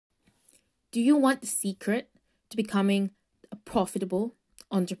Do you want the secret to becoming a profitable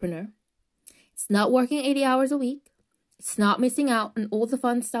entrepreneur? It's not working 80 hours a week. It's not missing out on all the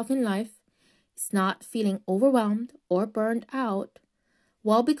fun stuff in life. It's not feeling overwhelmed or burned out.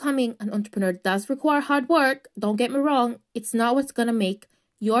 While becoming an entrepreneur does require hard work, don't get me wrong, it's not what's going to make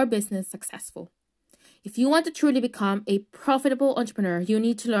your business successful. If you want to truly become a profitable entrepreneur, you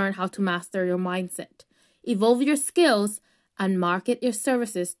need to learn how to master your mindset, evolve your skills, and market your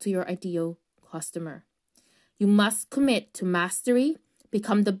services to your ideal customer. You must commit to mastery,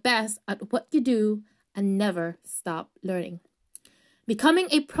 become the best at what you do, and never stop learning. Becoming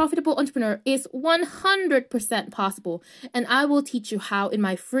a profitable entrepreneur is 100% possible, and I will teach you how in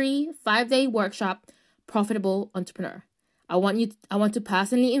my free 5-day workshop, Profitable Entrepreneur. I want to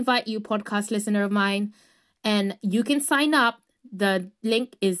personally invite you, podcast listener of mine, and you can sign up. The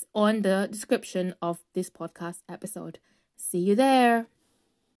link is on the description of this podcast episode. See you there.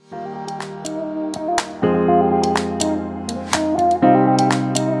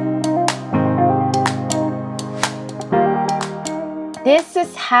 This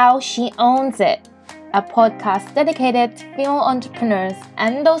is How She Owns It, a podcast dedicated to female entrepreneurs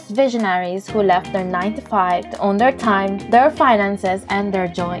and those visionaries who left their 9-to-5 to own their time, their finances, and their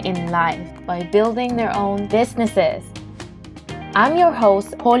joy in life by building their own businesses. I'm your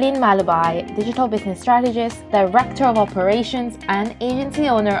host, Pauline Malubai, digital business strategist, director of operations, and agency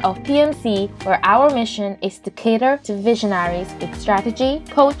owner of PMC, where our mission is to cater to visionaries with strategy,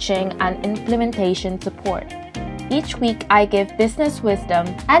 coaching, and implementation support. Each week, I give business wisdom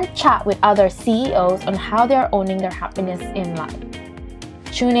and chat with other CEOs on how they are owning their happiness in life.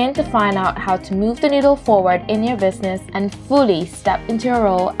 Tune in to find out how to move the needle forward in your business and fully step into your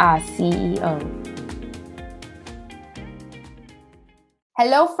role as CEO.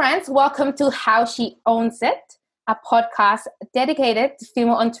 Hello, friends. Welcome to How She Owns It, a podcast dedicated to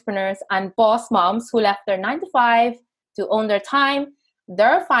female entrepreneurs and boss moms who left their 9-to-5 to own their time,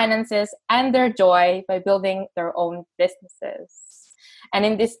 their finances, and their joy by building their own businesses. And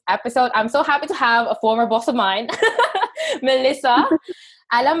in this episode, I'm so happy to have a former boss of mine, Melissa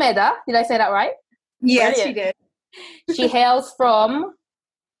Alameda. Did I say that right? Yes, you did. She hails from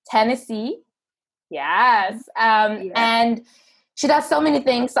Tennessee. Yes. And she does so many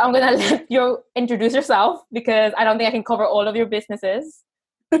things. So I'm going to let you introduce yourself because I don't think I can cover all of your businesses.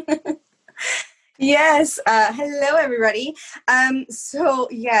 Yes. Hello, everybody. So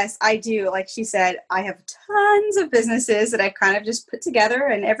yes, I do. Like she said, I have tons of businesses that I kind of just put together,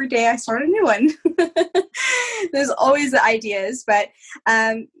 and every day I start a new one. There's always the ideas, but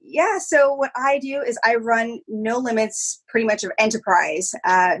so what I do is I run No Limits, pretty much of enterprise.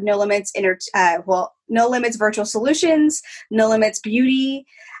 No Limits No Limits Virtual Solutions, No Limits Beauty.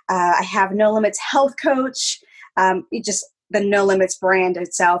 I have No Limits Health Coach. The No Limits brand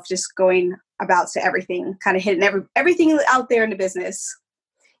itself, just going about to everything, kind of hitting everything out there in the business.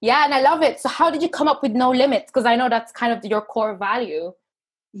 Yeah, and I love it. So how did you come up with No Limits? Because I know that's kind of your core value.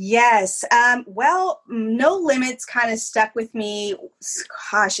 Yes. No Limits kind of stuck with me,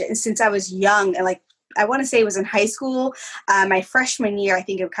 since I was young. And I want to say it was in high school. My freshman year, I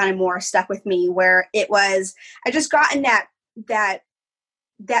think it kind of more stuck with me, where it was, I just got in that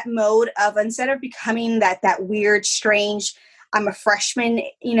mode of, instead of becoming that weird, strange, I'm a freshman,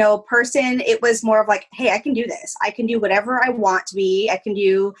 person, it was more of like, hey, I can do this. I can do whatever I want to be. I can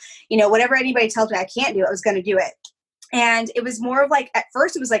do, whatever anybody tells me I can't do, I was going to do it. And it was more of like, at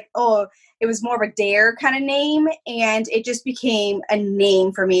first it was like, it was more of a dare kind of name. And it just became a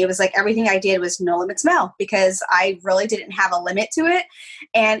name for me. It was like everything I did was No Limits Mel, because I really didn't have a limit to it.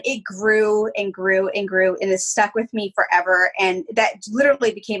 And it grew and grew and grew, and it stuck with me forever. And that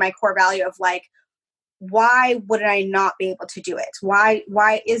literally became my core value of like, why would I not be able to do it? Why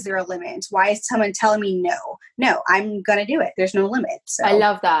is there a limit? Why is someone telling me no, I'm going to do it. There's no limit. So I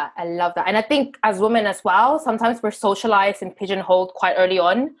love that. And I think as women as well, sometimes we're socialized and pigeonholed quite early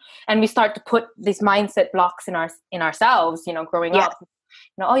on, and we start to put these mindset blocks in ourselves, growing up.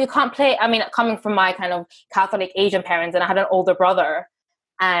 You can't play. I mean, coming from my kind of Catholic Asian parents, and I had an older brother,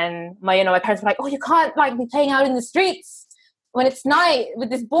 and my parents were like, you can't be playing out in the streets when it's night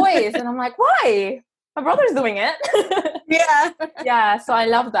with these boys. And I'm like, why? My brother's doing it. Yeah. So I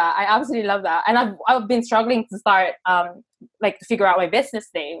love that. I absolutely love that. And I've been struggling to start, to figure out my business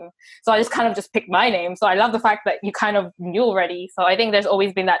name. So I just picked my name. So I love the fact that you kind of knew already. So I think there's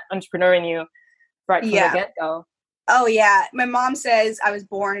always been that entrepreneur in you right from the get-go. Oh yeah. My mom says I was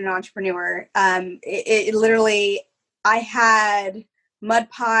born an entrepreneur. It literally, I had mud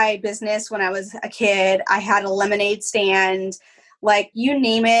pie business when I was a kid. I had a lemonade stand. Like, you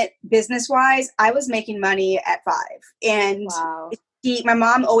name it, business-wise, I was making money at 5. And wow. My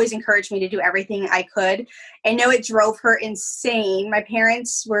mom always encouraged me to do everything I could. I know it drove her insane. My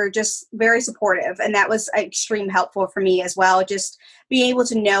parents were just very supportive, and that was extreme helpful for me as well. Just being able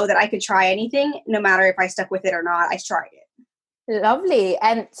to know that I could try anything, no matter if I stuck with it or not, I tried it. Lovely.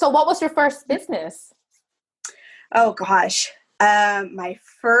 And so what was your first business? Oh gosh. My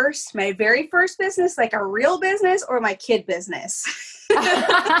very first business, like a real business, or my kid business?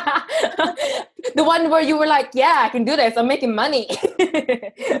 The one where you were like, yeah, I can do this. I'm making money.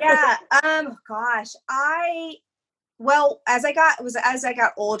 Yeah. Gosh, as I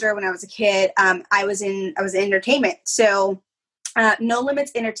got older, when I was a kid, I was in entertainment. So, No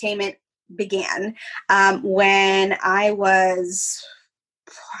Limits Entertainment began when I was,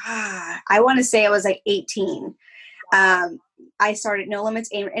 I want to say I was like 18. I started No Limits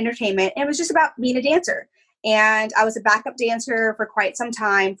Entertainment, and it was just about being a dancer. And I was a backup dancer for quite some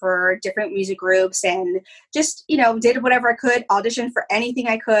time for different music groups, and just, did whatever I could, auditioned for anything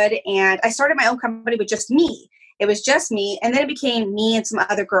I could. And I started my own company with just me. It was just me. And then it became me and some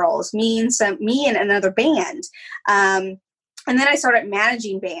other girls, me and another band. And then I started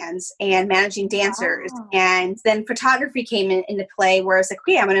managing bands and managing dancers. Wow. And then photography came into play, where I was like,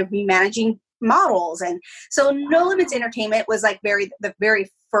 okay, I'm going to be managing models. And so No Limits Entertainment was like the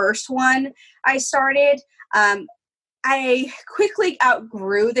very first one I started. I quickly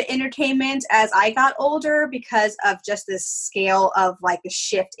outgrew the entertainment as I got older, because of just this scale of like the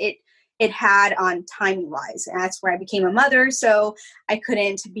shift it had on timing wise. And that's where I became a mother. So I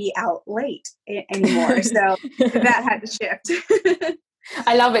couldn't be out late anymore. So that had to shift.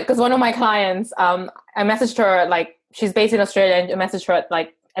 I love it, because one of my clients, I messaged her, like, she's based in Australia, and I messaged her at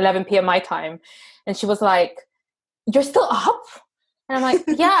like 11 p.m. my time. And she was like, you're still up? And I'm like,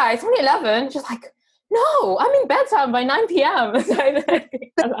 yeah, it's only 11. She's like, no, I'm in bedtime by 9 p.m.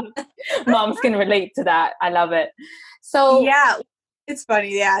 Moms can relate to that. I love it. So yeah, it's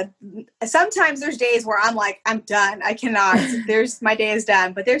funny. Yeah. Sometimes there's days where I'm like, I'm done. I cannot. My day is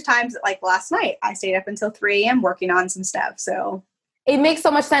done. But there's times like last night, I stayed up until 3 a.m. working on some stuff. So it makes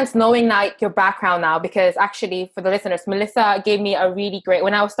so much sense knowing like your background now, because actually, for the listeners, Melissa gave me a really great,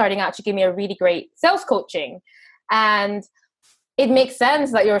 when I was starting out, she gave me a really great sales coaching. And it makes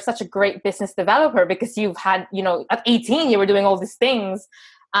sense that you're such a great business developer, because you've had, at 18, you were doing all these things.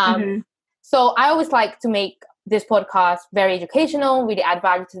 So I always like to make this podcast very educational, really add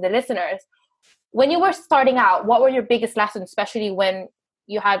value to the listeners. When you were starting out, what were your biggest lessons, especially when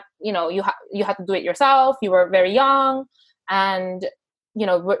you had, you had to do it yourself, you were very young, and,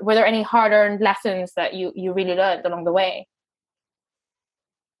 were there any hard-earned lessons that you really learned along the way?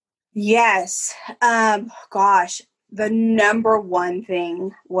 Yes. Gosh. The number one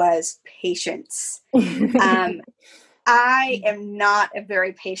thing was patience. I am not a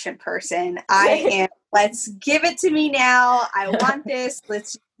very patient person. I am, let's give it to me now. I want this.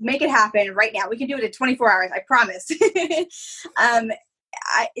 Let's make it happen right now. We can do it in 24 hours. I promise.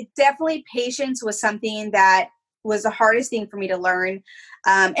 Definitely patience was something that was the hardest thing for me to learn.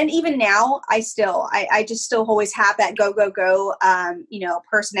 And even now, I just still always have that go,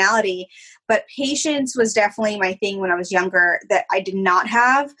 personality. But patience was definitely my thing when I was younger that I did not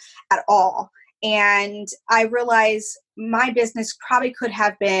have at all. And I realized my business probably could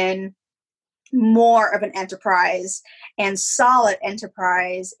have been more of an enterprise and solid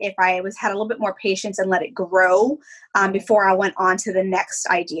enterprise if I had a little bit more patience and let it grow before I went on to the next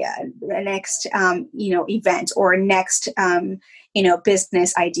idea, the next event, or next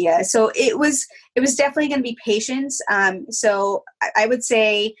business idea. So it was definitely going to be patience. So I would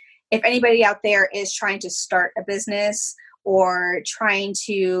say, if anybody out there is trying to start a business or trying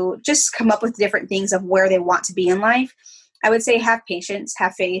to just come up with different things of where they want to be in life, I would say have patience,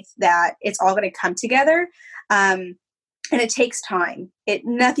 have faith that it's all going to come together. And it takes time.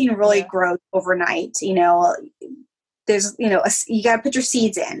 Nothing really grows overnight. There's, you got to put your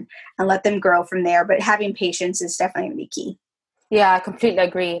seeds in and let them grow from there. But having patience is definitely going to be key. Yeah, I completely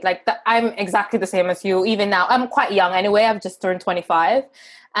agree. Like I'm exactly the same as you. Even now, I'm quite young anyway. I've just turned 25.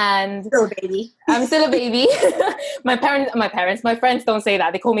 And still a baby. I'm still a baby. My friends don't say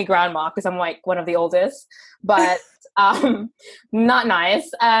that. They call me grandma because I'm like one of the oldest, but not nice.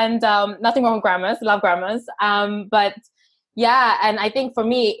 And nothing wrong with grandmas. Love grandmas. But yeah, and I think for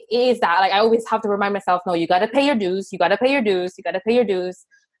me is that like I always have to remind myself, no, you got to pay your dues. You got to pay your dues. You got to pay your dues.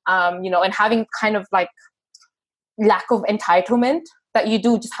 And having kind of like lack of entitlement that you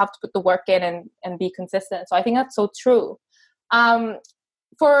do just have to put the work in and be consistent. So I think that's so true.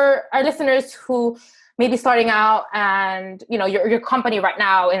 For our listeners who may be starting out and, your company right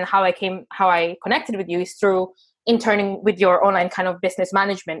now, and how I connected with you is through interning with your online kind of business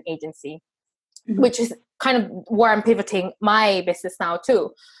management agency. which is kind of where I'm pivoting my business now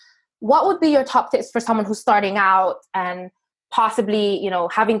too. What would be your top tips for someone who's starting out and possibly, you know,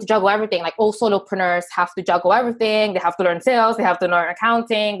 having to juggle everything? Like all solopreneurs have to juggle everything. They have to learn sales. They have to learn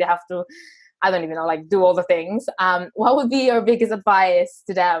accounting. They have to, I don't even know, like do all the things. What would be your biggest advice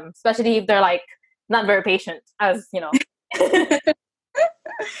to them, especially if they're like not very patient, as you know?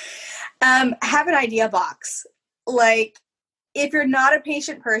 Have an idea box. Like, if you're not a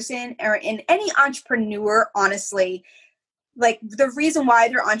patient person, or in any entrepreneur, honestly, like the reason why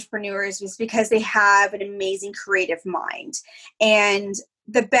they're entrepreneurs is because they have an amazing creative mind. And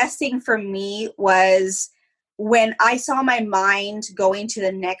the best thing for me was when I saw my mind going to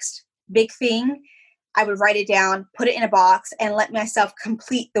the next big thing, I would write it down, put it in a box, and let myself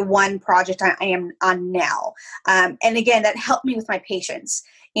complete the one project I am on now. And again, that helped me with my patience,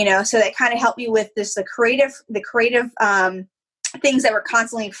 you know, so that kind of helped me with this, the creative things that were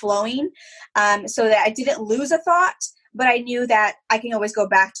constantly flowing, so that I didn't lose a thought, but I knew that I can always go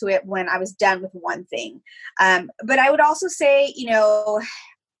back to it when I was done with one thing. But I would also say, you know,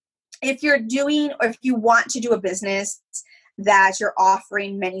 if you're doing, or if you want to do a business that you're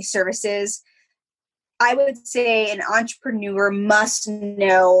offering many services, I would say an entrepreneur must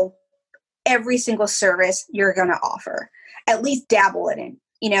know every single service you're going to offer, at least dabble in it.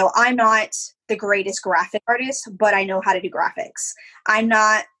 You know, I'm not the greatest graphic artist, but I know how to do graphics. I'm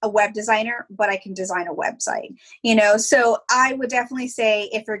not a web designer, but I can design a website, you know? So I would definitely say,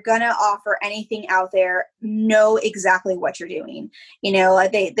 if you're going to offer anything out there, know exactly what you're doing. You know,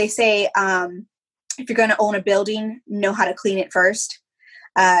 they say, if you're going to own a building, know how to clean it first.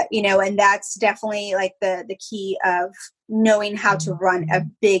 You know, and that's definitely like the key of knowing how to run a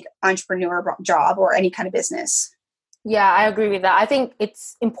big entrepreneur job or any kind of business. Yeah, I agree with that. I think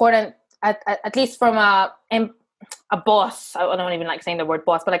it's important, at least from a boss. I don't even like saying the word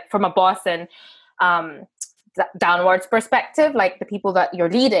boss, but like from a boss and downwards perspective, like the people that you're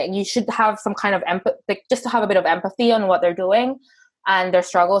leading, you should have some kind of empathy, like just to have a bit of empathy on what they're doing and their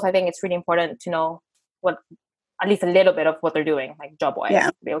struggles. I think it's really important to know what, at least a little bit of what they're doing, like job wise,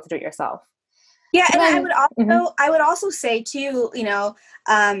 to be able to do it yourself. Yeah, and I would also say too, you know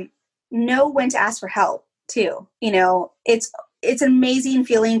when to ask for help too. You know, it's an amazing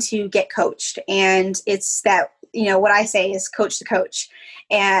feeling to get coached, and it's that, you know, what I say is coach to coach,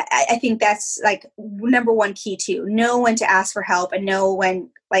 and I think that's like number one key too. Know when to ask for help, and know when,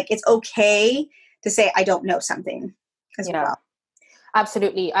 like, it's okay to say I don't know something as well.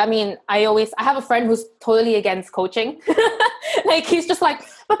 Absolutely. I mean, I have a friend who's totally against coaching. Like, he's just like,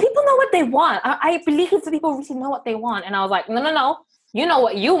 but people know what they want. I believe that people really know what they want. And I was like, no. You know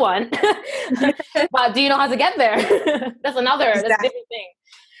what you want. But do you know how to get there? That's another, that's a different thing.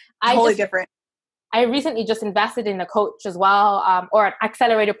 Totally different. I recently just invested in a coach as well, or an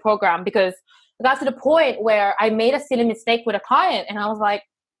accelerator program, because I got to the point where I made a silly mistake with a client. And I was like,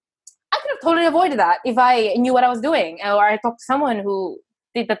 I could have totally avoided that if I knew what I was doing, or I talked to someone who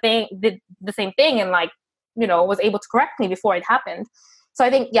did the same thing, and, like, you know, was able to correct me before it happened. So I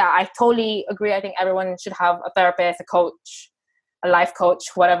think, yeah, I totally agree. I think everyone should have a therapist, a coach, a life coach,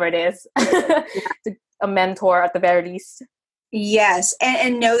 whatever it is, a mentor at the very least. Yes.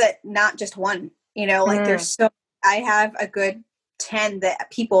 And know that not just one, you know, like I have a good 10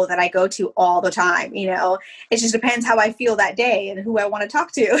 people that I go to all the time, you know. It just depends how I feel that day and who I want to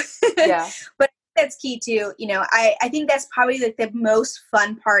talk to. Yeah. But that's key too. You know, I think that's probably like the most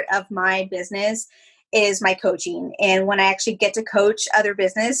fun part of my business is my coaching. And when I actually get to coach other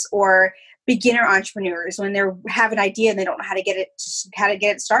business or beginner entrepreneurs when they have an idea and they don't know how to get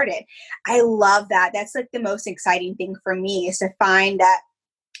it started. I love that. That's like the most exciting thing for me, is to find that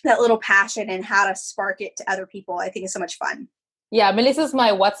little passion and how to spark it to other people. I think it's so much fun. Yeah, Melissa's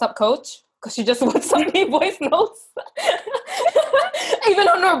my WhatsApp coach, because she just WhatsApp me voice notes. Even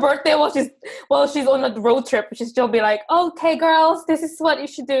on her birthday, while she's on a road trip, she'll still be like, "Okay, girls, this is what you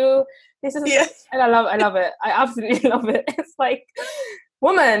should do. This is," and I love it. I absolutely love it. It's like,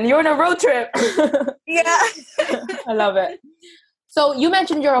 woman, you're on a road trip. Yeah. I love it. So you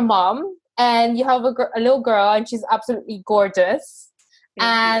mentioned you're a mom and you have a little girl, and she's absolutely gorgeous.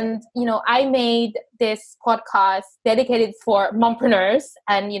 And, you know, I made this podcast dedicated for mompreneurs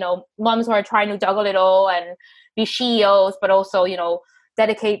and, you know, moms who are trying to juggle it all and be CEOs, but also, you know,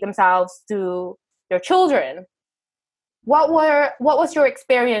 dedicate themselves to their children. What was your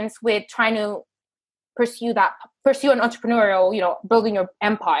experience with trying to pursue an entrepreneurial, you know, building your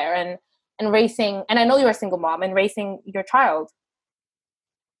empire and raising, and I know you're a single mom, and raising your child?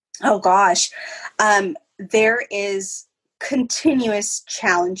 Oh gosh. There is continuous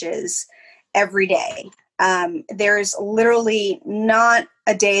challenges every day. There's literally not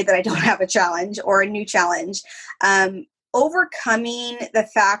a day that I don't have a challenge or a new challenge. Overcoming the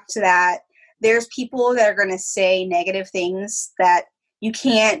fact that there's people that are going to say negative things, that you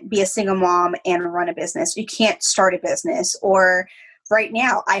can't be a single mom and run a business. You can't start a business. Or right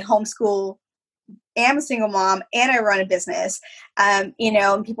now, I homeschool, am a single mom, and I run a business. And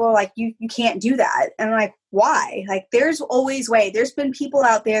people are like, you can't do that. And I'm like, why? Like, there's always way. There's been people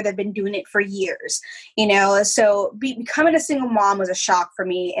out there that have been doing it for years, so becoming a single mom was a shock for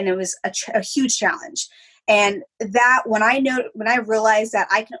me. And it was a huge challenge. And that when I realized that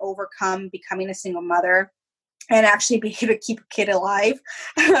I can overcome becoming a single mother and actually be able to keep a kid alive,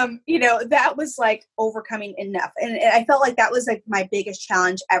 that was like overcoming enough. And I felt like that was like my biggest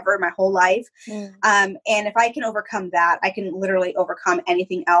challenge ever my whole life. And if I can overcome that, I can literally overcome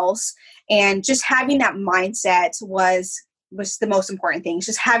anything else. And just having that mindset was the most important thing.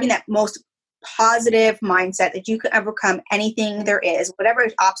 Just having that most positive mindset that you can overcome anything there is, whatever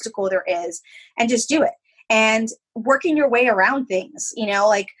obstacle there is, and just do it. And working your way around things,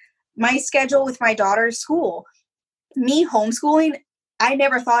 like my schedule with my daughter's school, me homeschooling, I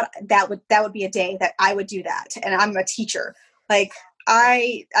never thought that would be a day that I would do that. And I'm a teacher. Like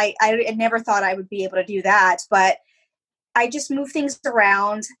I never thought I would be able to do that, but I just move things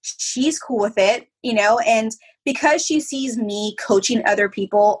around. She's cool with it, and because she sees me coaching other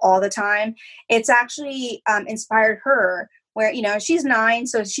people all the time, it's actually inspired her where, she's 9,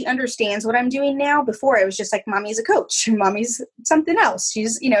 so she understands what I'm doing now. Before it was just like, mommy's a coach, mommy's something else.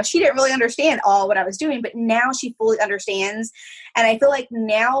 She's, she didn't really understand all what I was doing, but now she fully understands. And I feel like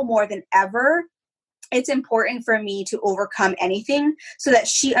now more than ever, it's important for me to overcome anything so that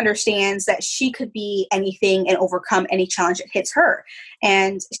she understands that she could be anything and overcome any challenge that hits her.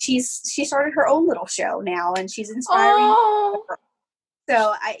 And she started her own little show now, and she's inspiring. Oh.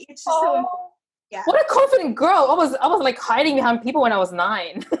 So it's just so important. Yeah. What a confident girl. I was like hiding behind people when I was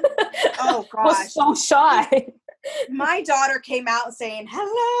 9. Oh gosh. I was so shy. My daughter came out saying,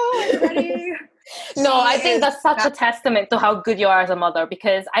 "Hello, everybody." No, I think that's such a testament to how good you are as a mother,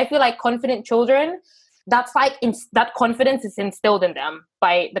 because I feel like confident children, that's like that confidence is instilled in them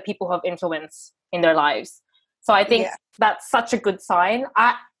by the people who have influence in their lives. So I think that's such a good sign.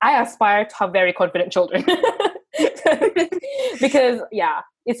 I aspire to have very confident children because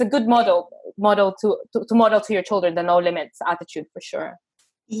it's a good model to model to your children the no limits attitude, for sure.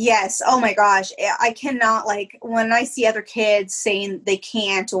 Yes. Oh my gosh. I cannot, like, when I see other kids saying they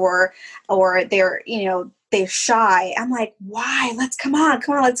can't or they're, they're shy, I'm like, why? Come on,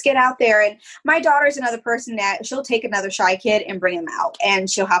 let's get out there. And my daughter's another person that she'll take another shy kid and bring them out, and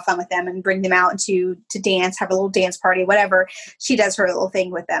she'll have fun with them and bring them out to dance, have a little dance party, whatever. She does her little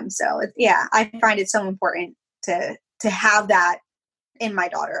thing with them. So I find it so important to have that in my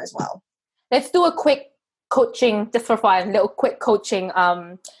daughter as well. Let's do a quick coaching, just for fun, little quick coaching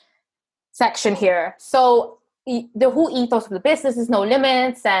section here. So the whole ethos of the business is no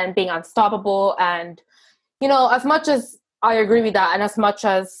limits and being unstoppable. And, as much as I agree with that, and as much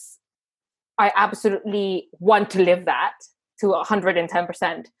as I absolutely want to live that to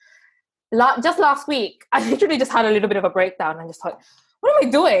 110%, just last week, I literally just had a little bit of a breakdown and just thought, what am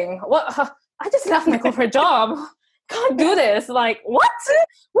I doing? I just left my corporate job. Can't do this. Like, what?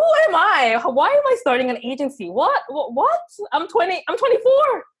 Who am I? Why am I starting an agency? What? I'm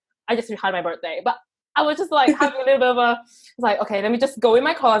 24. I just had my birthday, but I was just like having a little bit of okay, let me just go in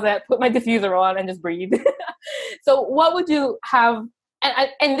my closet, put my diffuser on, and just breathe. So what would you have?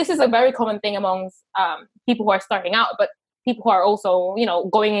 And this is a very common thing amongst people who are starting out, but people who are also,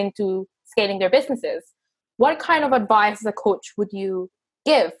 going into scaling their businesses. What kind of advice as a coach would you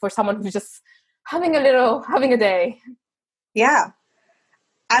give for someone who's just having a day? Yeah.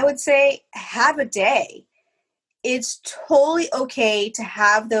 I would say have a day. It's totally okay to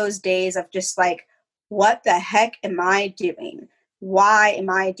have those days of just like, what the heck am I doing? Why am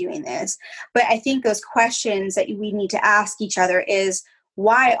I doing this? But I think those questions that we need to ask each other is,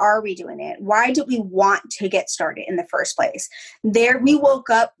 why are we doing it? Why do we want to get started in the first place? We woke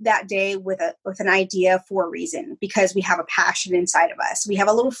up that day with an idea for a reason, because we have a passion inside of us. We have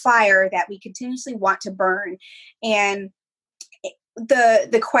a little fire that we continuously want to burn. And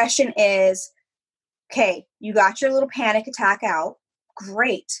the question is, okay, you got your little panic attack out.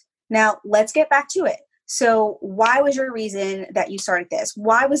 Great. Now let's get back to it. So why was your reason that you started this?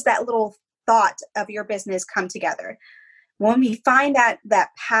 Why was that little thought of your business come together? When we find that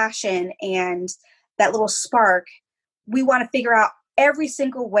passion and that little spark, we want to figure out every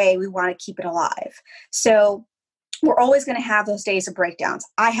single way we want to keep it alive. So we're always going to have those days of breakdowns.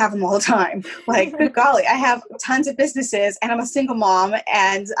 I have them all the time. Like, good golly, I have tons of businesses and I'm a single mom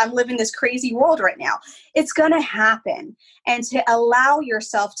and I'm living this crazy world right now. It's going to happen. And to allow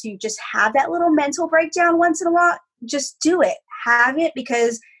yourself to just have that little mental breakdown once in a while, just do it. Have it,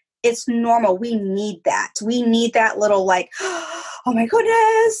 because it's normal. We need that. We need that little like, oh my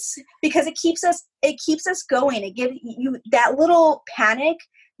goodness, because it keeps us going. It gives you that little panic.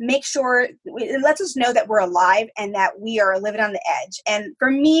 Make sure it lets us know that we're alive and that we are living on the edge. And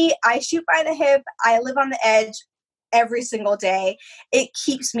for me, I shoot by the hip. I live on the edge every single day. It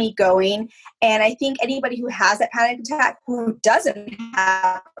keeps me going. And I think anybody who has that panic attack, who doesn't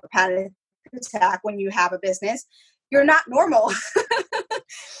have a panic attack when you have a business, you're not normal.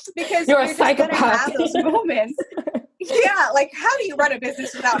 Because you're a just going to psychopath. have those moments. Yeah, like, how do you run a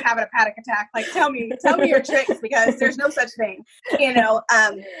business without having a panic attack? Like, tell me your tricks, because there's no such thing,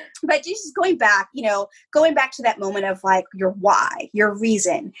 but just going back to that moment of like your why, your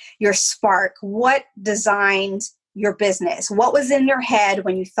reason, your spark, what designed your business, what was in your head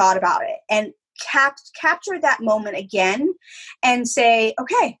when you thought about it, and capture that moment again and say,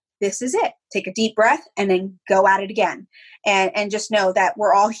 okay, this is it. Take a deep breath and then go at it again. And just know that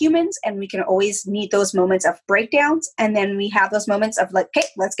we're all humans and we can always need those moments of breakdowns. And then we have those moments of like, okay,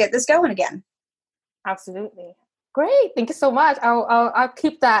 let's get this going again. Absolutely. Great. Thank you so much. I'll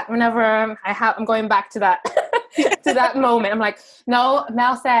keep that whenever I'm going back to that, to that moment. I'm like, no,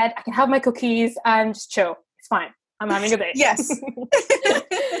 Mel said I can have my cookies and just chill. It's fine. I'm having a day. Yes.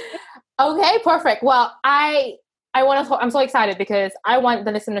 Okay, perfect. Well, I'm so excited because I want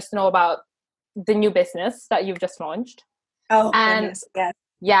the listeners to know about the new business that you've just launched. Oh, and yes.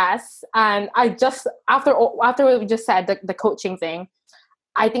 Yes. And I just, after we just said the coaching thing,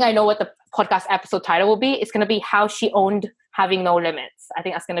 I think I know what the podcast episode title will be. It's going to be How She Owned Having No Limits. I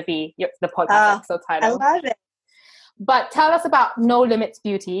think that's going to be the podcast episode title. I love it. But tell us about No Limits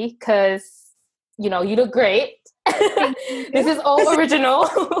Beauty, because, you look great. This is all original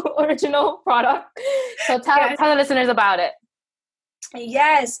product. So tell the listeners about it.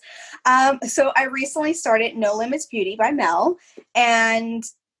 Yes. So I recently started No Limits Beauty by Mel, and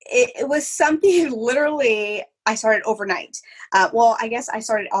it was something literally I started overnight. Well, I guess I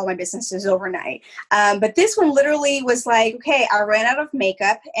started all my businesses overnight. But this one literally was like, okay, I ran out of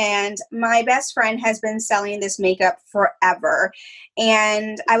makeup, and my best friend has been selling this makeup forever.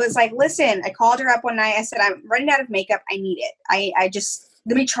 And I was like, listen, I called her up one night. I said, I'm running out of makeup. I need it. I just,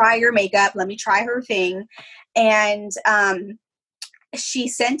 let me try your makeup. Let me try her thing. And, she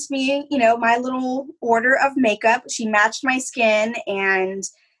sent me, my little order of makeup. She matched my skin, and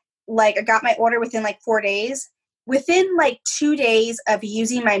like I got my order within like 4 days. Within like 2 days of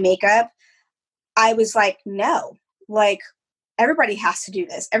using my makeup, I was like, no, like everybody has to do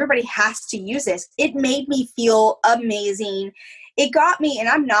this. Everybody has to use this. It made me feel amazing. It got me, and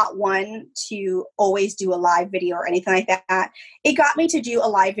I'm not one to always do a live video or anything like that. It got me to do a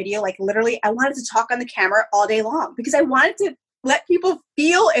live video. Like literally, I wanted to talk on the camera all day long because I wanted to let people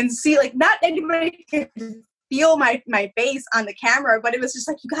feel and see, like, not anybody can feel my face on the camera, but it was just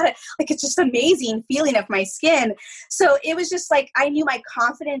like, you gotta, like, it's just amazing feeling of my skin. So it was just like, I knew my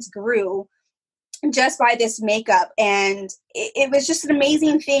confidence grew just by this makeup. And it was just an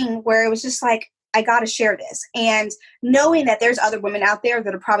amazing thing where it was just like, I got to share this. And knowing that there's other women out there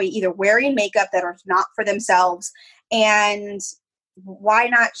that are probably either wearing makeup that are not for themselves, and why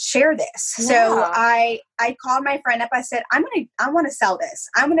not share this? Yeah. So I called my friend up. I said, I want to sell this.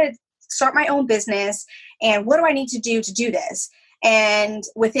 I'm going to start my own business. And what do I need to do this? And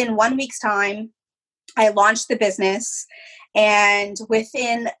within 1 week's time, I launched the business. And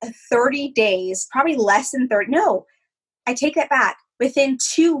within 30 days, probably less than 30, no, I take that back. Within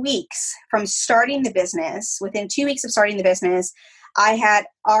 2 weeks from starting the business, I had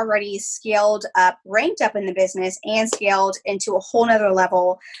already scaled up, ranked up in the business, and scaled into a whole nother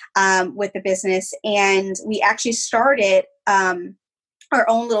level with the business. And we actually started our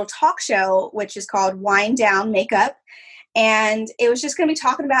own little talk show, which is called Wind Down Makeup. And it was just going to be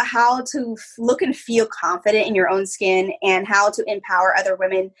talking about how to look and feel confident in your own skin, and how to empower other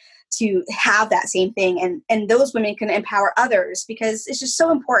women to have that same thing. And those women can empower others, because it's just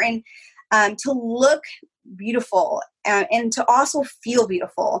so important to look beautiful and to also feel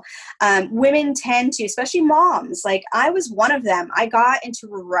beautiful. Women tend to, especially moms, like I was one of them. I got into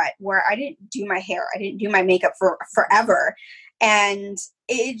a rut where I didn't do my hair. I didn't do my makeup for forever. And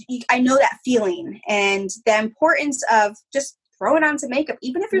I know that feeling and the importance of just throwing on some makeup,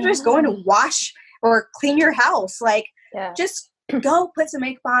 even if you're just going to wash or clean your house, like just go put some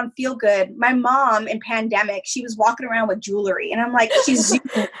makeup on, feel good. My mom in pandemic, she was walking around with jewelry, and I'm like, she's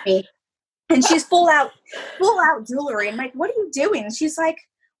zooming me. And she's full out jewelry. I'm like, what are you doing? And she's like,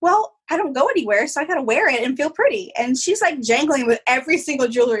 well, I don't go anywhere, so I got to wear it and feel pretty. And she's like jangling with every single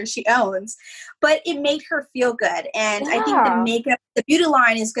jewelry she owns, but it made her feel good. And I think the beauty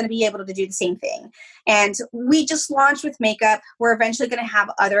line is going to be able to do the same thing. And we just launched with makeup. We're eventually going to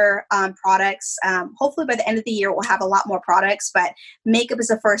have other products. Hopefully by the end of the year, we'll have a lot more products, but makeup is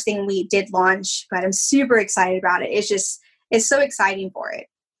the first thing we did launch, but I'm super excited about it. It's so exciting for it.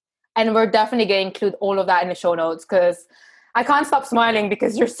 And we're definitely going to include all of that in the show notes, because I can't stop smiling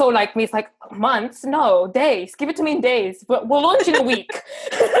because you're so like me. It's like, months? No, days. Give it to me in days. We'll launch in a week.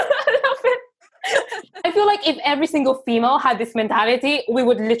 I feel like if every single female had this mentality, we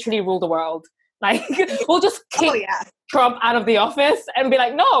would literally rule the world. Like, we'll just kick Trump out of the office and be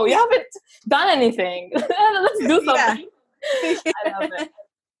like, no, you haven't done anything. Let's do something. Yeah. I love it.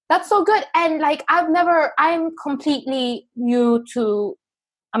 That's so good. And like, I'm completely new to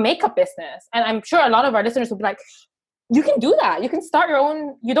a makeup business. And I'm sure a lot of our listeners will be like, you can do that. You can start your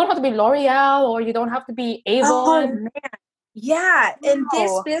own. You don't have to be L'Oreal, or you don't have to be Avon. Oh, man. Yeah. Wow. In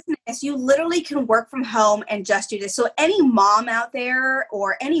this business, you literally can work from home and just do this. So any mom out there,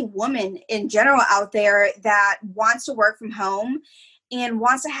 or any woman in general out there that wants to work from home and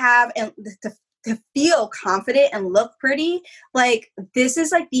wants to have and to feel confident and look pretty, like, this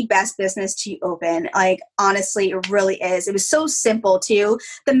is like the best business to open. Like, honestly, it really is. It was so simple too.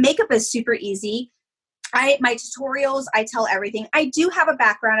 The makeup is super easy. My tutorials, I tell everything. I do have a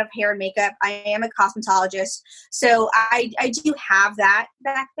background of hair and makeup. I am a cosmetologist, so I do have that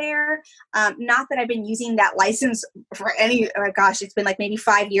back there. Not that I've been using that license for it's been like maybe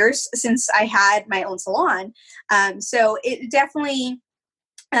 5 years since I had my own salon. So it definitely,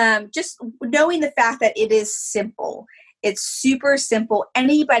 just knowing the fact that it is simple. It's super simple.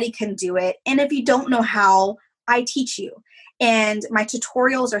 Anybody can do it. And if you don't know how, I teach you. And my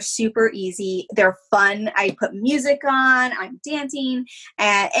tutorials are super easy. They're fun. I put music on. I'm dancing,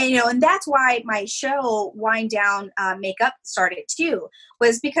 and that's why my show Wind Down Makeup started too.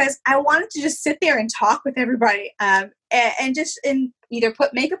 Was because I wanted to just sit there and talk with everybody, and either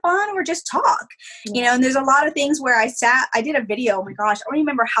put makeup on or just talk. Yeah. And there's a lot of things where I did a video. Oh my gosh, I don't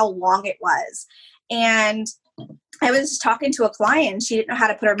remember how long it was, and I was just talking to a client. She didn't know how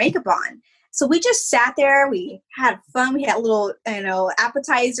to put her makeup on. So we just sat there, we had fun, we had little,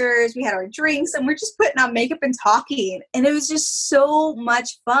 appetizers, we had our drinks, and we're just putting on makeup and talking. And it was just so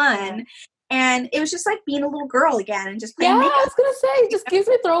much fun. And it was just like being a little girl again and just playing makeup. I was going to say, it just gives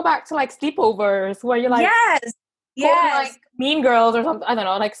me a throwback to like sleepovers where you're like, like Mean Girls or something, I don't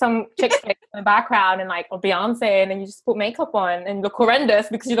know, like some chick in the background and like, or Beyonce, and then you just put makeup on and look horrendous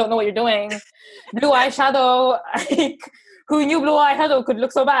because you don't know what you're doing. Blue eyeshadow, like, who knew blue eyeshadow could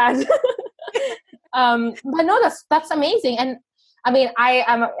look so bad? But no, that's amazing. And I mean,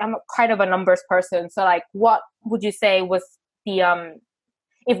 I'm kind of a numbers person. So like, what would you say was the,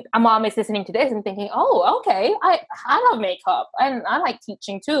 if a mom is listening to this and thinking, oh, okay, I love makeup and I like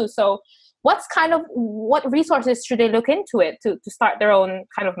teaching too. So what resources should they look into it to start their own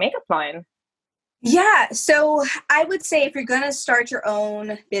kind of makeup line? Yeah. So I would say if you're going to start your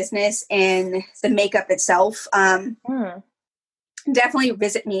own business in the makeup itself, definitely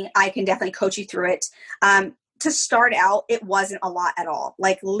visit me. I can definitely coach you through it. To start out, it wasn't a lot at all.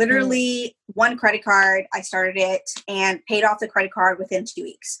 Like literally one credit card, I started it and paid off the credit card within 2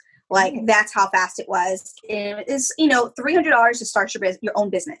 weeks. Like that's how fast it was. It is, $300 to start your own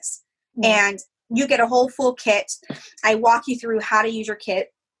business. And you get a whole full kit. I walk you through how to use your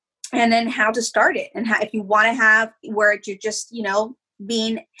kit and then how to start it. And how, if you want to have where you're just,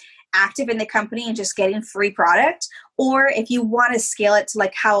 being active in the company and just getting free product, or if you want to scale it to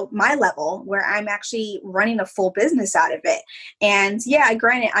like how my level where I'm actually running a full business out of it. And yeah,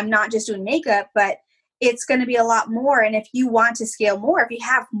 granted, I'm not just doing makeup, but it's going to be a lot more. And if you want to scale more, if you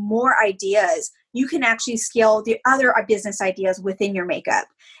have more ideas, you can actually scale the other business ideas within your makeup,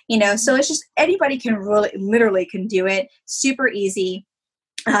 so it's just anybody can literally can do it. Super easy.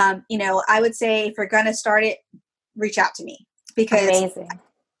 I would say if you're going to start it, reach out to me because amazing.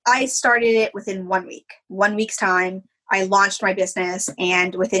 I started it within 1 week. 1 week's time, I launched my business,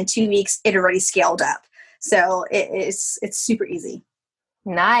 and within 2 weeks, it already scaled up. So it's super easy.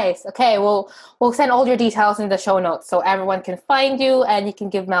 Nice. Okay, we'll send all your details in the show notes so everyone can find you and you can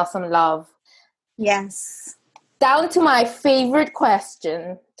give Mel some love. Yes. Down to my favorite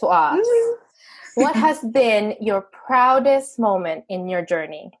question to ask. What has been your proudest moment in your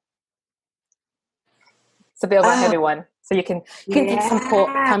journey? It's a bit of a heavy one. So you can take some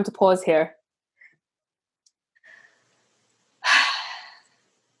time to pause here.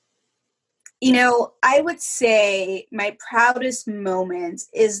 You know, I would say my proudest moment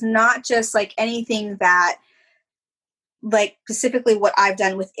is not just like anything that, like specifically what I've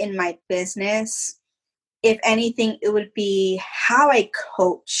done within my business. If anything, it would be how I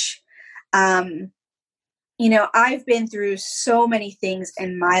coach. You know, I've been through so many things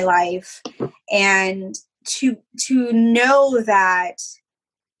in my life, and to know that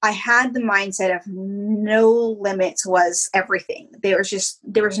I had the mindset of no limits was everything. There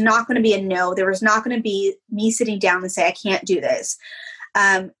was not going to be a no. There was not going to be me sitting down and say, I can't do this.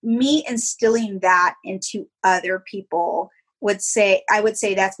 Me instilling that into other people I would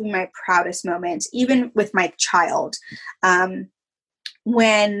say that's been my proudest moment, even with my child.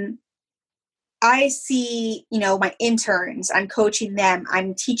 When I see, my interns, I'm coaching them,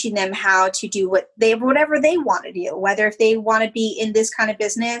 I'm teaching them how to do whatever they want to do, whether if they want to be in this kind of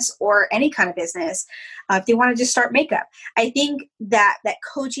business or any kind of business, if they want to just start makeup. I think that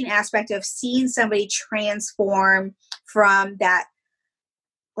coaching aspect of seeing somebody transform from that,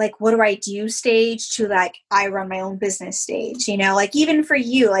 like, what do I do stage to like, I run my own business stage, like even for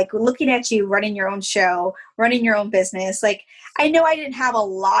you, like looking at you running your own show, running your own business. Like, I know I didn't have a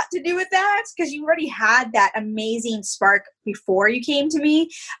lot to do with that because you already had that amazing spark before you came to me,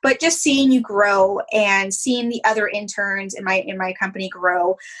 but just seeing you grow and seeing the other interns in my company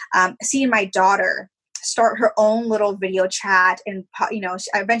grow, seeing my daughter start her own little video chat and,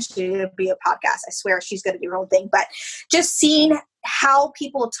 eventually it'll be a podcast. I swear she's going to do her own thing, but just seeing how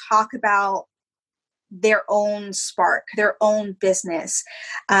people talk about their own spark, their own business.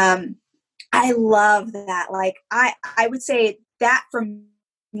 I love that. Like, I would say that for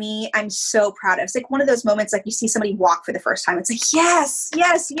me, I'm so proud of. It's like one of those moments, like you see somebody walk for the first time. It's like, yes,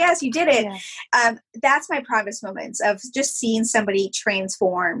 you did it. Yeah. That's my proudest moments of just seeing somebody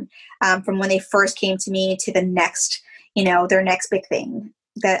transform from when they first came to me to the next, their next big thing.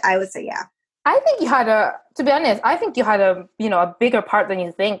 That I would say, yeah. I think you had to be honest, I think you had a bigger part than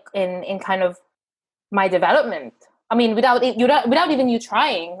you think in kind of my development. I mean, without even you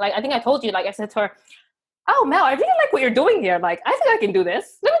trying. Like, I think I told you, like I said to her, oh, Mel, I really like what you're doing here. Like, I think I can do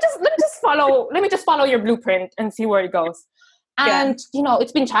this. Let me just follow your blueprint and see where it goes. And,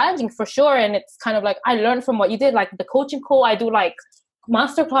 it's been challenging for sure. And it's kind of like, I learned from what you did, like the coaching call. I do like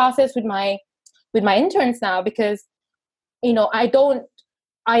master classes with my interns now because,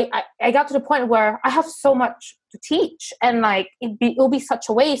 I got to the point where I have so much to teach and like, it'll be such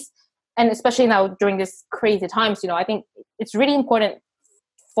a waste. And especially now during these crazy times, I think it's really important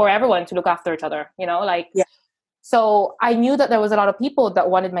for everyone to look after each other, So I knew that there was a lot of people that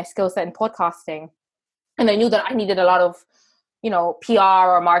wanted my skill set in podcasting. And I knew that I needed a lot of, PR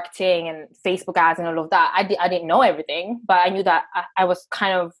or marketing and Facebook ads and all of that. I didn't know everything, but I knew that I was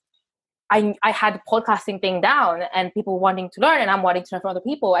kind of, I had the podcasting thing down and people wanting to learn and I'm wanting to learn from other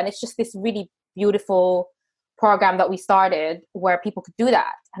people. And it's just this really beautiful program that we started where people could do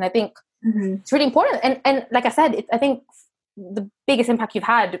that. And I think it's really important. And like I said, I think the biggest impact you've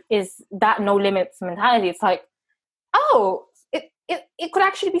had is that no limits mentality. It's like, oh, it could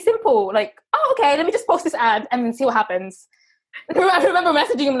actually be simple. Like, oh, okay, let me just post this ad and then see what happens. I remember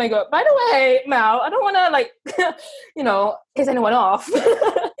messaging him and I go, by the way, Mal, I don't want to like, piss anyone off.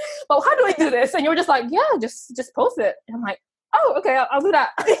 But how do I do this? And you're just like, yeah, just post it. And I'm like, oh, okay, I'll do that.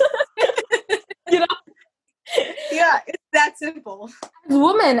 Yeah, it's that simple. As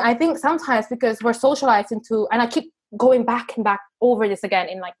women, I think sometimes because we're socialized into, and I keep going back and back over this again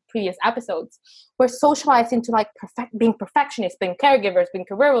in like previous episodes, we're socialized into like being perfectionists, being caregivers, being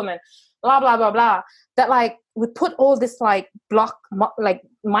career women, blah, blah, blah, blah. That like, we put all this like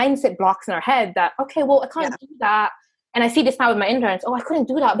mindset blocks in our head that, okay, well, I can't do that. And I see this now with my interns. Oh, I couldn't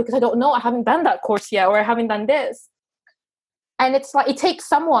do that because I don't know. I haven't done that course yet, or I haven't done this. And it's like, it takes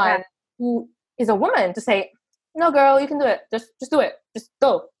someone who is a woman to say, no, girl, you can do it. Just do it. Just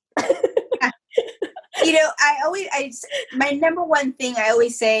go. My number one thing I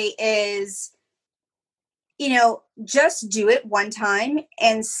always say is, just do it one time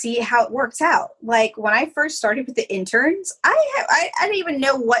and see how it works out. Like when I first started with the interns, I didn't even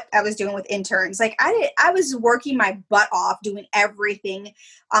know what I was doing with interns. Like I was working my butt off doing everything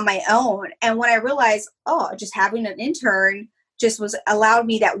on my own. And when I realized, just having an intern just allowed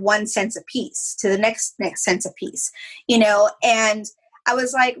me that one sense of peace to the next sense of peace, and I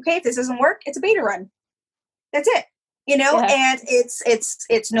was like, okay, if this doesn't work, it's a beta run. That's it. And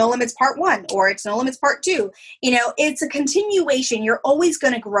it's No Limits Part 1 or it's No Limits Part 2. It's a continuation. You're always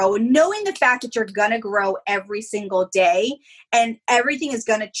going to grow. Knowing the fact that you're going to grow every single day and everything is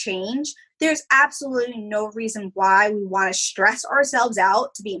going to change, there's absolutely no reason why we want to stress ourselves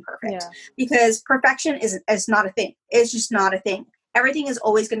out to being perfect. Because perfection is not a thing. It's just not a thing. Everything is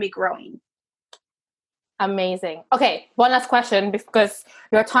always going to be growing. Amazing. Okay, one last question because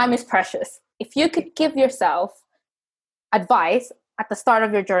your time is precious. If you could give yourself advice at the start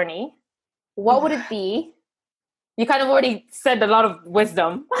of your journey, what would it be? You kind of already said a lot of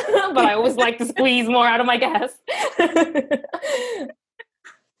wisdom, but I always like to squeeze more out of my guests.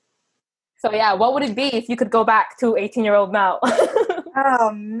 So yeah, what would it be if you could go back to 18-year-old Mel?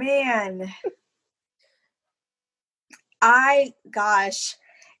 Oh man.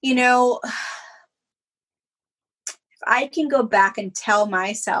 You know, if I can go back and tell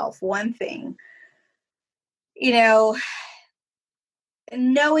myself one thing, you know,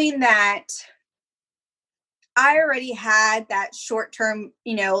 knowing that I already had that short-term,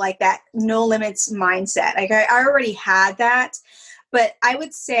 you know, like that no limits mindset. Like I already had that, but I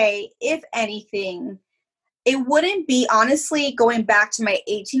would say, if anything, it wouldn't be honestly going back to my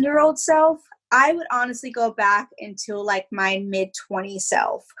 18-year-old self. I would honestly go back into like my mid-20s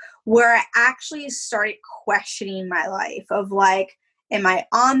self, where I actually started questioning my life of like, am I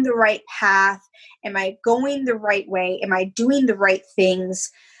on the right path? Am I going the right way? Am I doing the right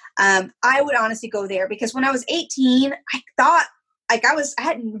things? I would honestly go there, because when I was 18, I thought like I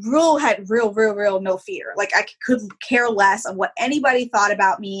had real no fear. Like I could care less of what anybody thought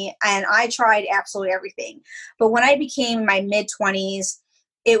about me. And I tried absolutely everything. But when I became my mid-20s,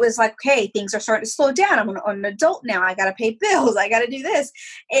 it was like, okay, things are starting to slow down. I'm an adult now. I got to pay bills. I got to do this.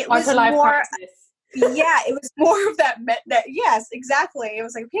 It was more, yeah, it was more of that, yes, exactly. It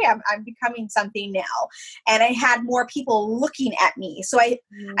was like, okay, I'm becoming something now. And I had more people looking at me. So I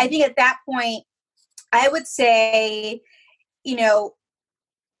think at that point, I would say, you know,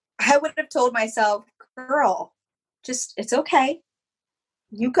 I would have told myself, girl, just, it's okay.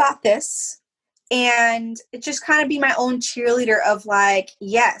 You got this. And it just kind of be my own cheerleader of like,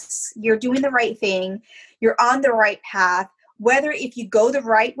 yes, you're doing the right thing. You're on the right path. Whether if you go the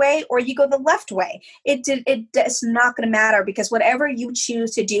right way or you go the left way, it's not going to matter, because whatever you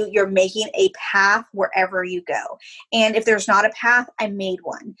choose to do, you're making a path wherever you go. And if there's not a path, I made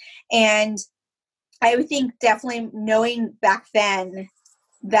one. And I would think definitely knowing back then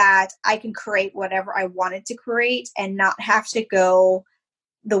that I can create whatever I wanted to create and not have to go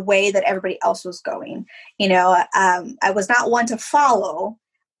the way that everybody else was going. You know, I was not one to follow,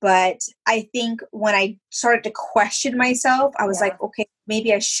 but I think when I started to question myself, I was like, okay,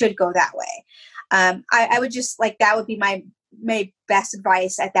 maybe I should go that way. I would just like, that would be my best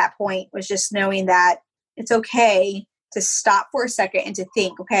advice at that point, was just knowing that it's okay to stop for a second and to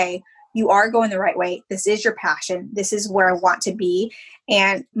think, okay, you are going the right way. This is your passion. This is where I want to be.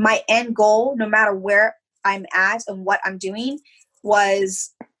 And my end goal, no matter where I'm at and what I'm doing,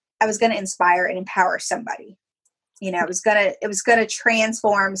 was I was going to inspire and empower somebody. You know, it was going to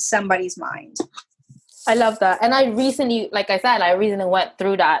transform somebody's mind. I love that. And I recently went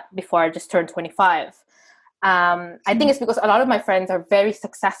through that before I just turned 25. I think it's because a lot of my friends are very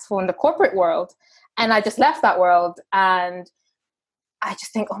successful in the corporate world, and I just left that world, and I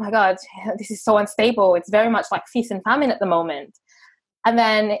just think, oh my God, this is so unstable. It's very much like feast and famine at the moment. And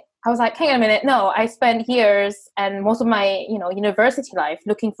then I was like, hang on a minute. No, I spent years and most of my, university life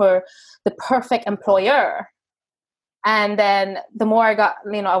looking for the perfect employer. And then the more I got,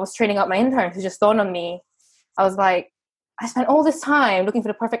 I was training up my interns, it just dawned on me. I was like, I spent all this time looking for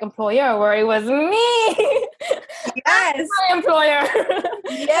the perfect employer where it was me. Yes. My employer.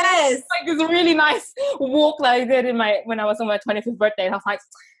 Yes. Like this really nice walk that I did when I was on my 25th birthday. And I was like,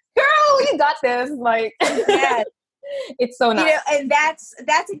 girl, you got this. Like, yes. It's so nice. And that's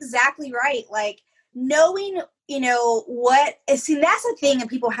exactly right. Like knowing, what, see, that's the thing that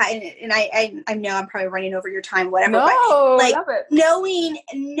people have, and I know I'm probably running over your time, whatever, no, but like love it.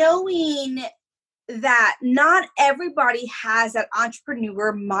 knowing that not everybody has that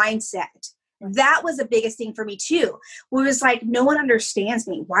entrepreneur mindset. That was the biggest thing for me too. It was like, no one understands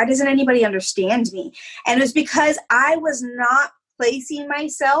me. Why doesn't anybody understand me? And it was because I was not placing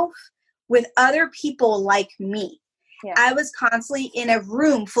myself with other people like me. Yeah. I was constantly in a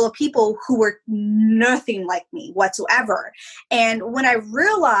room full of people who were nothing like me whatsoever. And when I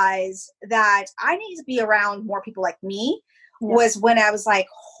realized that I need to be around more people like me, was when I was like,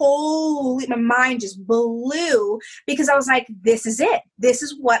 holy, my mind just blew, because I was like, this is it. This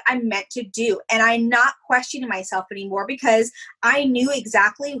is what I'm meant to do. And I'm not questioning myself anymore, because I knew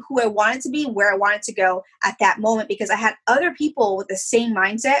exactly who I wanted to be, where I wanted to go at that moment, because I had other people with the same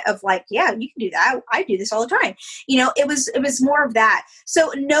mindset of like, yeah, you can do that. I do this all the time. It was more of that.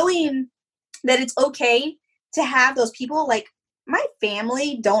 So knowing that it's okay to have those people, like, my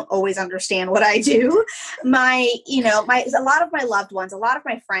family don't always understand what I do. A lot of my loved ones, a lot of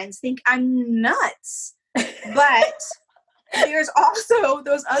my friends think I'm nuts. But there's also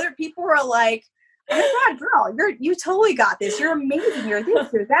those other people who are like, oh my God, girl, you totally got this. You're amazing. You're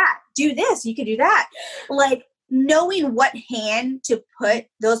this, you're that. Do this. You can do that. Like knowing what hand to put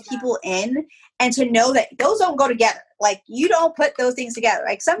those people in and to know that those don't go together. Like you don't put those things together.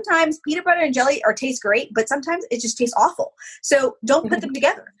 Like sometimes peanut butter and jelly taste great, but sometimes it just tastes awful. So don't put them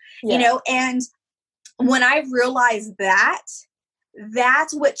together, you know? And when I realized that,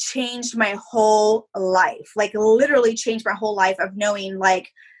 that's what changed my whole life. Like literally changed my whole life of knowing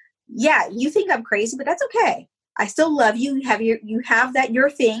like, yeah, you think I'm crazy, but that's okay. I still love you. You have that your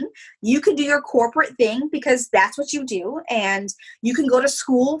thing. You can do your corporate thing because that's what you do. And you can go to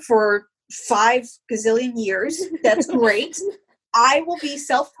school for 5 gazillion years. That's great. I will be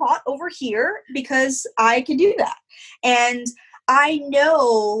self-taught over here because I can do that. And I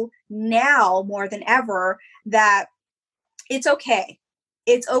know now more than ever that it's okay.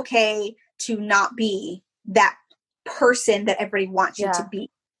 It's okay to not be that person that everybody wants you to be.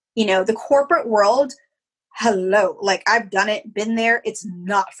 You know, the corporate world, hello, like I've done it, been there. It's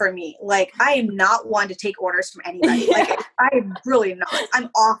not for me. Like I am not one to take orders from anybody. Like I'm really not. I'm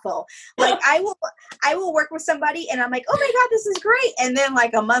awful. Like I will work with somebody and I'm like, oh my God, this is great. And then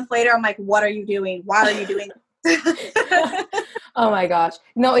like a month later, I'm like, what are you doing? Why are you doing this? Oh my gosh.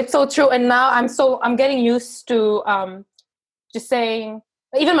 No, it's so true. And now I'm getting used to just saying,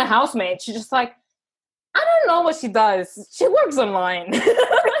 even my housemate, she's just like, I don't know what she does. She works online.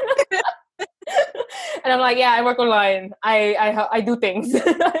 And I'm like, yeah, I work online. I do things.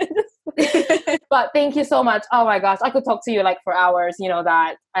 But thank you so much. Oh my gosh, I could talk to you like for hours, you know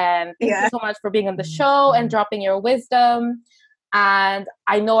that. And thank you so much for being on the show and dropping your wisdom. And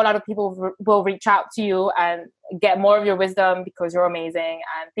I know a lot of people will reach out to you and get more of your wisdom because you're amazing.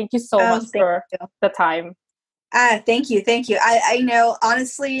 And thank you so much for the time. Thank you. I know,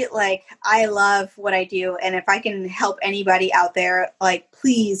 honestly, like I love what I do. And if I can help anybody out there, like,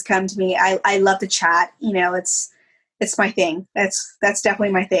 please come to me. I love to chat. You know, it's my thing. That's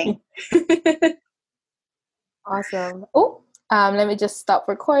definitely my thing. Awesome. Oh, let me just stop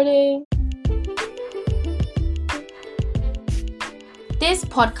recording. This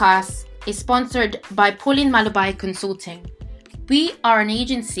podcast is sponsored by Pauline Malubai Consulting. We are an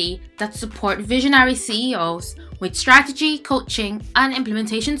agency that support visionary CEOs with strategy, coaching, and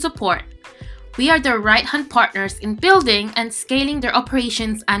implementation support. We are their right-hand partners in building and scaling their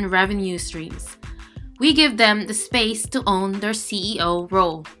operations and revenue streams. We give them the space to own their CEO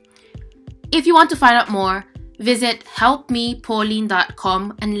role. If you want to find out more, visit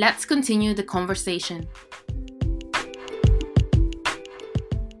helpmepauline.com and let's continue the conversation.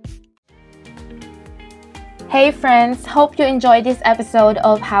 Hey friends, hope you enjoyed this episode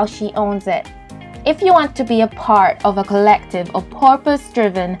of How She Owns It. If you want to be a part of a collective of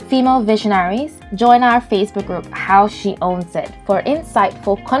purpose-driven female visionaries, join our Facebook group How She Owns It for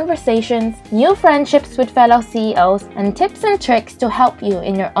insightful conversations, new friendships with fellow CEOs, and tips and tricks to help you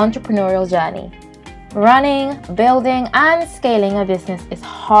in your entrepreneurial journey. Running, building, and scaling a business is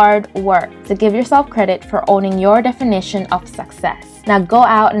hard work, so give yourself credit for owning your definition of success. Now go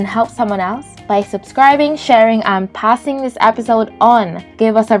out and help someone else by subscribing, sharing, and passing this episode on.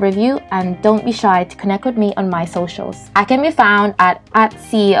 Give us a review and don't be shy to connect with me on my socials. I can be found at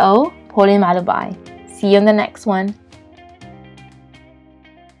CEO Pauline Malubai. See you in the next one.